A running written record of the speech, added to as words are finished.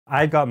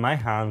I got my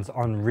hands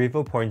on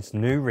Revopoint's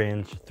new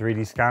range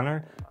 3D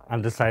scanner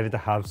and decided to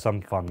have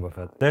some fun with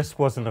it. This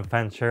was an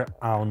adventure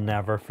I'll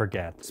never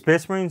forget.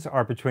 Space Marines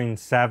are between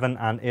 7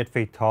 and 8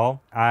 feet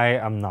tall. I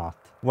am not.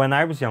 When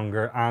I was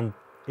younger, and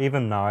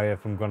even now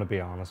if I'm going to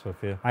be honest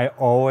with you, I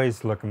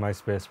always look at my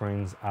Space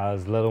Marines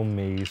as little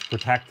me's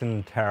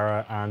protecting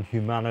Terra and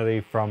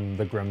humanity from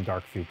the grim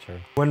dark future.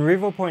 When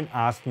Revopoint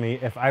asked me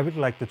if I would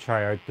like to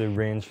try out the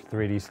range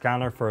 3D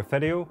scanner for a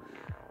video,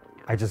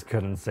 I just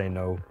couldn't say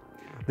no.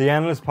 The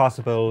endless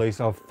possibilities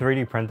of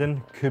 3D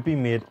printing could be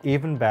made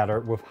even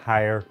better with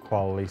higher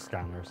quality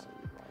scanners.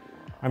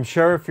 I'm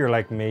sure if you're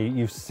like me,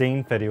 you've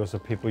seen videos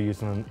of people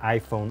using an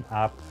iPhone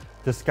app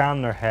to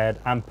scan their head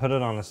and put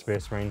it on a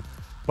Space Marine,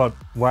 but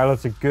while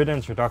it's a good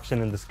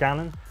introduction into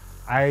scanning,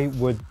 I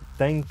would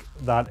think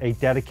that a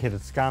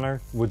dedicated scanner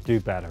would do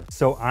better.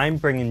 So I'm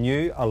bringing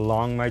you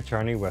along my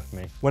journey with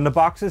me. When the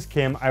boxes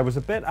came, I was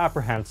a bit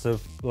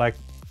apprehensive, like,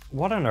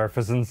 what on earth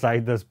is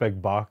inside this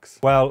big box?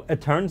 Well, it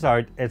turns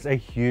out it's a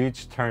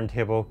huge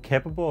turntable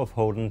capable of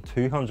holding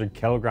 200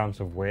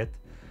 kilograms of weight.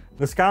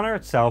 The scanner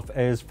itself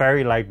is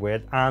very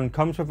lightweight and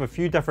comes with a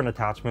few different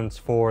attachments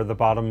for the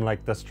bottom,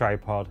 like this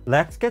tripod.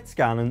 Let's get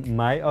scanning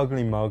my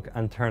ugly mug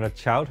and turn a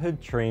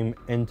childhood dream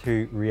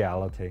into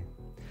reality.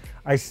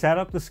 I set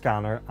up the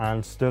scanner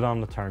and stood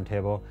on the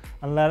turntable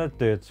and let it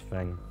do its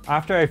thing.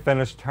 After I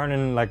finished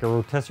turning like a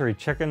rotisserie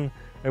chicken,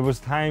 it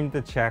was time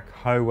to check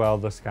how well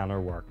the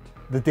scanner worked.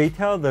 The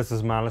detail this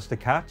has managed to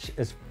catch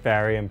is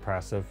very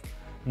impressive.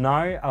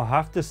 Now I'll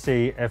have to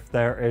see if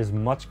there is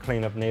much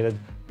cleanup needed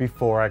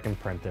before I can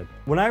print it.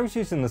 When I was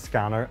using the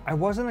scanner, I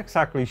wasn't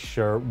exactly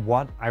sure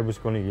what I was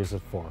going to use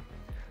it for.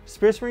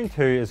 Space Marine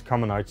 2 is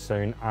coming out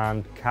soon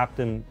and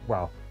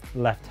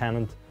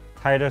Lieutenant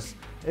Titus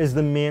is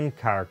the main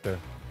character.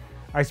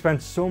 I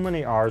spent so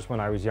many hours when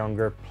I was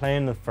younger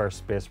playing the first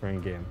Space Marine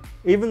game.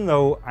 Even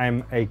though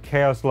I'm a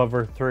Chaos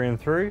lover through and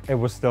through, it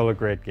was still a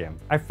great game.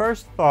 I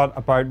first thought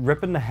about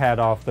ripping the head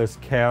off this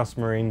Chaos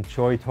Marine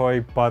Choi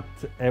toy, but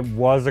it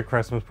was a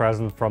Christmas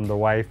present from the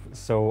wife,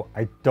 so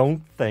I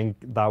don't think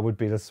that would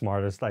be the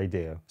smartest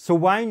idea. So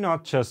why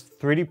not just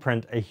 3D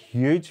print a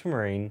huge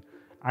Marine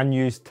and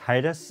use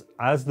Titus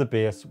as the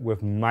base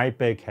with my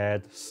big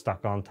head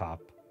stuck on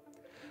top?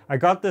 I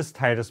got this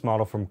Titus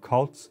model from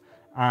Cults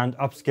and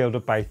upscaled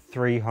it by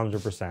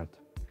 300%.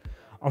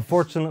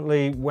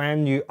 Unfortunately,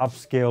 when you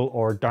upscale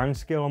or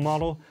downscale a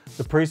model,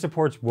 the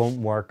pre-supports won't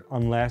work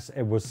unless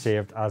it was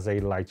saved as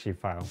a Lychee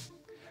file.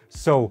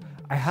 So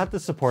I had to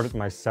support it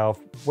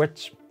myself,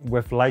 which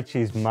with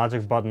Lychee's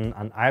magic button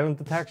and island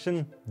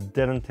detection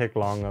didn't take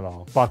long at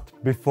all. But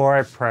before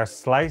I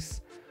pressed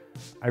slice,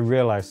 I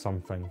realized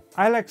something.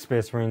 I like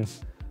Space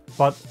Marines,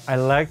 but I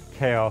like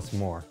Chaos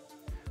more.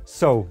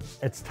 So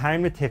it's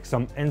time to take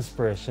some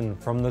inspiration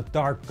from the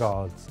Dark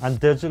Gods and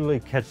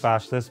digitally kit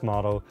bash this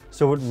model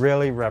so it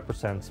really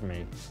represents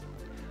me.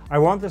 I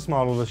want this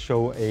model to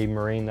show a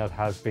Marine that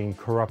has been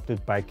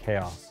corrupted by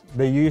chaos.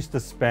 They used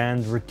to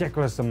spend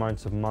ridiculous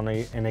amounts of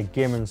money in a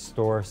gaming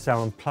store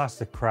selling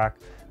plastic crack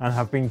and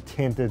have been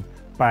tainted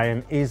by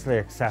an easily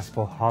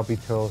accessible hobby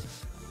tool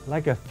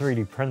like a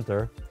 3D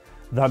printer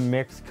that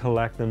makes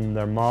collecting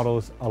their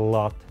models a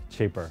lot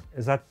cheaper.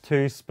 Is that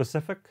too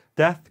specific?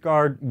 Death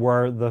Guard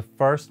were the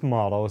first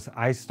models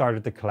I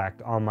started to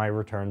collect on my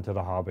return to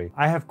the hobby.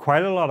 I have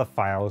quite a lot of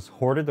files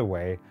hoarded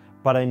away,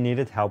 but I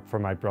needed help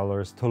from my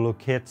brothers to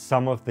locate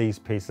some of these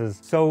pieces,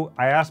 so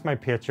I asked my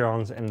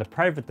Patreons in the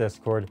private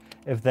Discord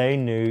if they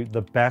knew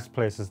the best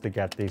places to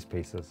get these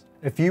pieces.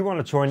 If you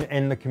want to join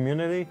in the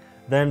community,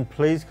 then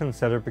please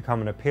consider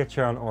becoming a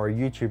Patreon or a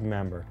YouTube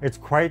member. It's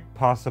quite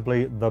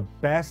possibly the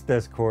best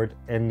Discord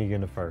in the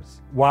universe.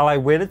 While I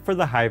waited for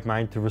the hive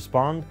mind to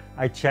respond,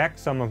 I checked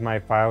some of my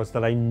files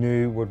that I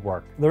knew would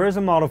work. There is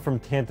a model from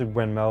Tainted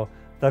Windmill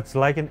that's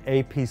like an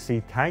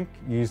APC tank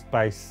used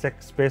by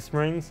 6 Space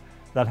Marines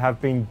that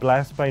have been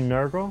blessed by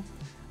Nurgle.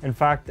 In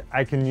fact,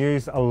 I can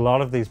use a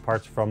lot of these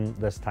parts from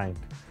this tank.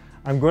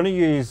 I'm going to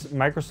use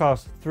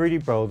Microsoft's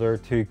 3D Builder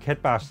to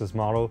kit bash this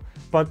model,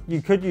 but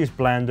you could use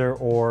Blender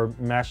or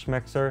Mesh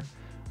Mixer,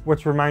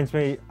 which reminds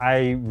me,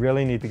 I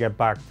really need to get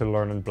back to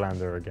learning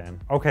Blender again.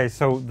 Okay,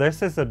 so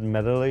this is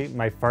admittedly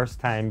my first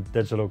time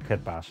digital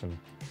kit bashing.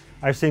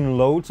 I've seen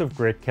loads of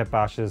great kit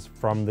bashes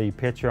from the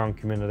Patreon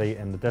community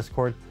in the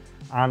Discord,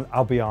 and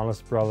I'll be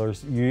honest,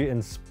 brothers, you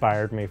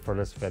inspired me for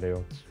this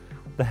video.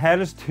 The head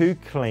is too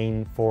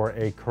clean for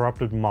a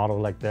corrupted model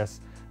like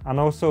this, and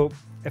also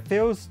it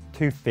feels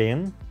too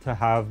vain to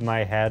have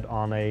my head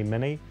on a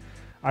mini.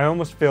 I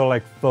almost feel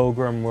like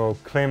Fulgrim will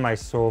claim my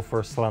soul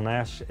for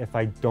Slaanesh if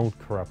I don't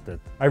corrupt it.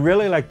 I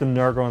really like the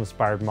Nurgle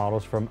inspired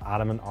models from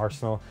Adamant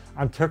Arsenal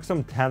and took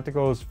some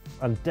tentacles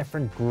and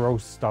different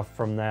gross stuff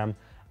from them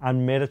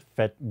and made it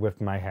fit with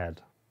my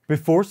head.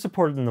 Before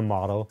supporting the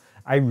model,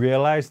 I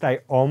realized I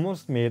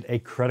almost made a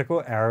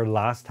critical error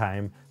last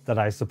time that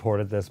I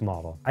supported this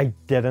model. I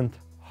didn't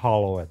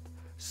hollow it.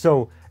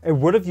 So it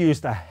would have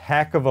used a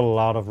heck of a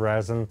lot of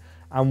resin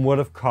and would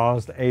have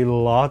caused a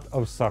lot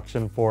of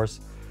suction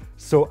force.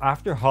 So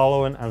after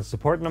hollowing and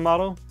supporting the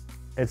model,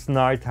 it's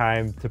now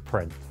time to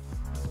print.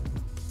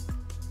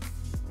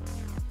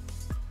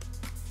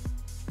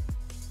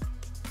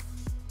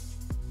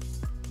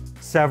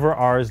 Several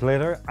hours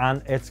later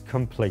and it's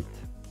complete.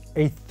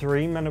 A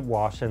 3-minute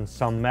wash in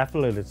some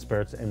methylated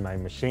spirits in my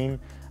machine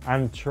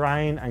and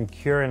drying and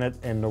curing it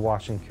in the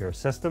wash and cure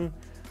system.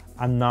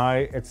 And now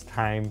it's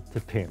time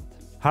to paint.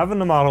 Having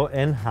the model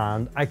in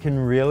hand, I can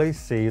really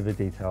see the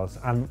details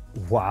and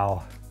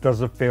wow,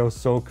 does it feel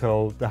so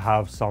cool to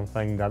have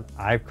something that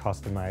I've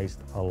customized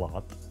a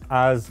lot.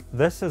 As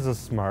this is a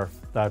Smurf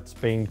that's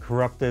been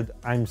corrupted,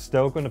 I'm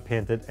still going to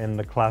paint it in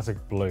the classic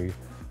blue,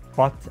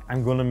 but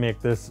I'm going to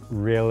make this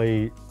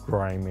really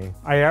grimy.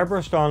 I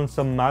airbrushed on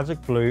some magic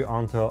blue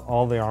onto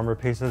all the armor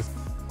pieces.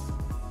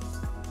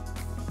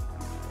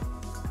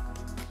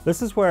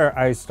 This is where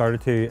I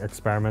started to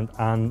experiment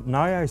and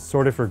now I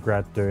sort of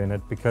regret doing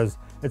it because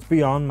it's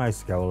beyond my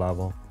skill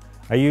level.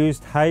 I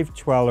used Hive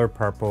Queller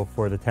Purple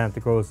for the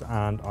tentacles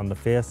and on the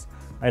face.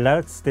 I let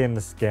it stain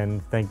the skin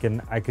thinking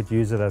I could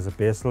use it as a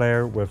base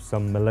layer with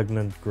some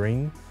Malignant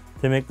Green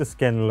to make the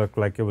skin look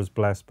like it was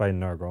blessed by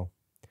Nurgle.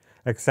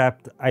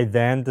 Except I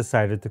then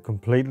decided to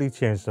completely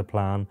change the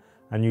plan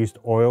and used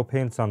oil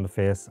paints on the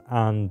face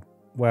and,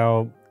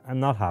 well, I'm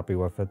not happy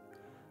with it.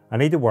 I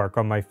need to work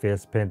on my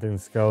face painting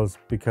skills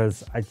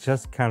because I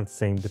just can't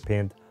seem to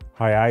paint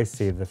how I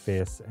see the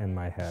face in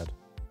my head.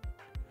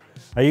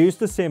 I used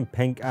the same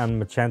pink and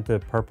magenta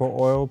purple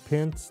oil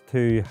paints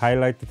to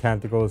highlight the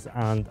tentacles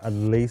and at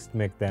least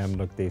make them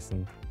look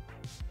decent.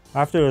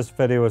 After this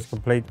video is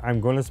complete,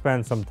 I'm going to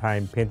spend some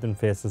time painting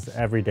faces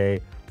every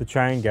day to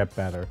try and get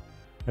better.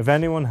 If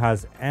anyone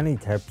has any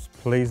tips,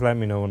 please let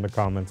me know in the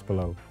comments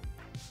below.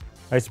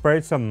 I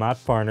sprayed some matte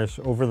varnish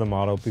over the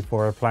model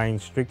before applying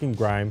streaking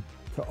grime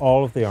to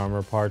all of the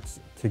armor parts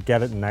to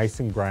get it nice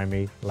and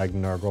grimy like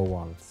Nurgle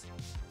wants.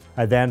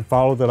 I then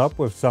followed it up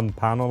with some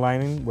panel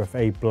lining with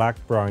a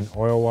black-brown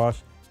oil wash,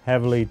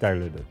 heavily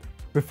diluted.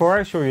 Before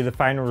I show you the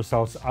final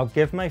results, I'll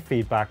give my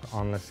feedback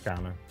on the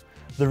scanner.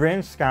 The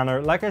range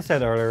scanner, like I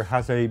said earlier,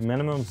 has a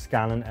minimum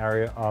scanning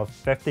area of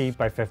 50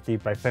 by 50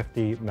 by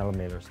 50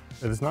 millimeters.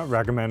 It is not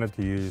recommended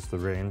to use the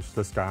range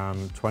to scan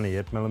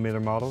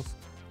 28mm models.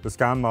 The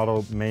scan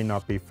model may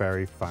not be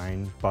very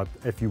fine, but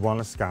if you want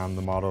to scan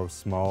the model of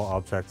small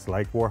objects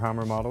like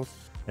Warhammer models,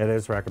 it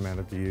is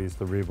recommended to use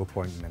the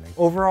Revopoint Mini.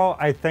 Overall,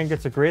 I think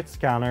it's a great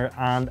scanner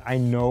and I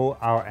know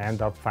I'll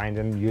end up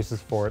finding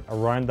uses for it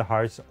around the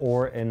house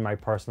or in my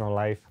personal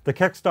life. The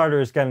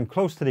Kickstarter is getting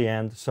close to the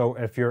end, so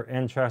if you're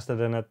interested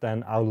in it,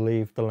 then I'll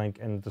leave the link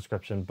in the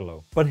description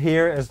below. But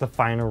here is the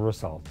final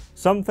result.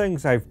 Some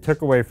things I've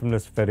took away from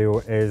this video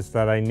is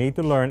that I need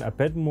to learn a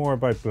bit more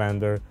about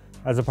Blender,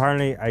 as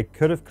apparently I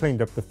could have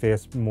cleaned up the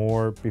face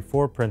more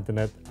before printing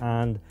it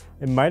and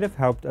it might have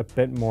helped a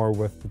bit more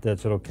with the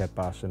digital kit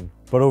bashing.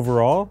 But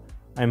overall,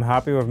 I'm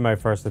happy with my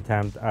first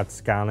attempt at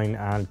scanning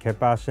and kit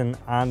bashing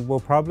and will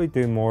probably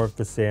do more of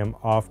the same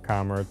off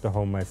camera to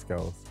hone my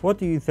skills. What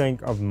do you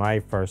think of my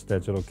first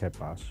digital kit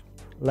bash?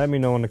 Let me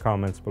know in the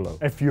comments below.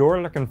 If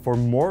you're looking for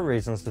more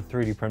reasons to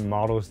 3D print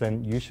models,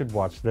 then you should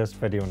watch this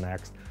video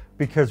next,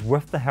 because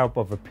with the help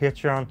of a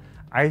Patreon,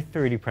 I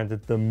 3D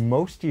printed the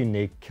most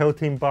unique Kill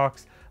Team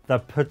box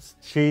that puts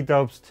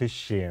G-dubs to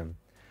shame.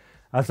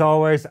 As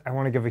always, I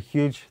want to give a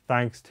huge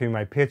thanks to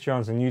my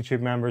Patreons and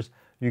YouTube members.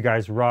 You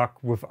guys rock.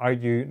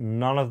 Without you,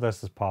 none of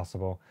this is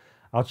possible.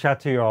 I'll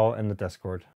chat to you all in the Discord.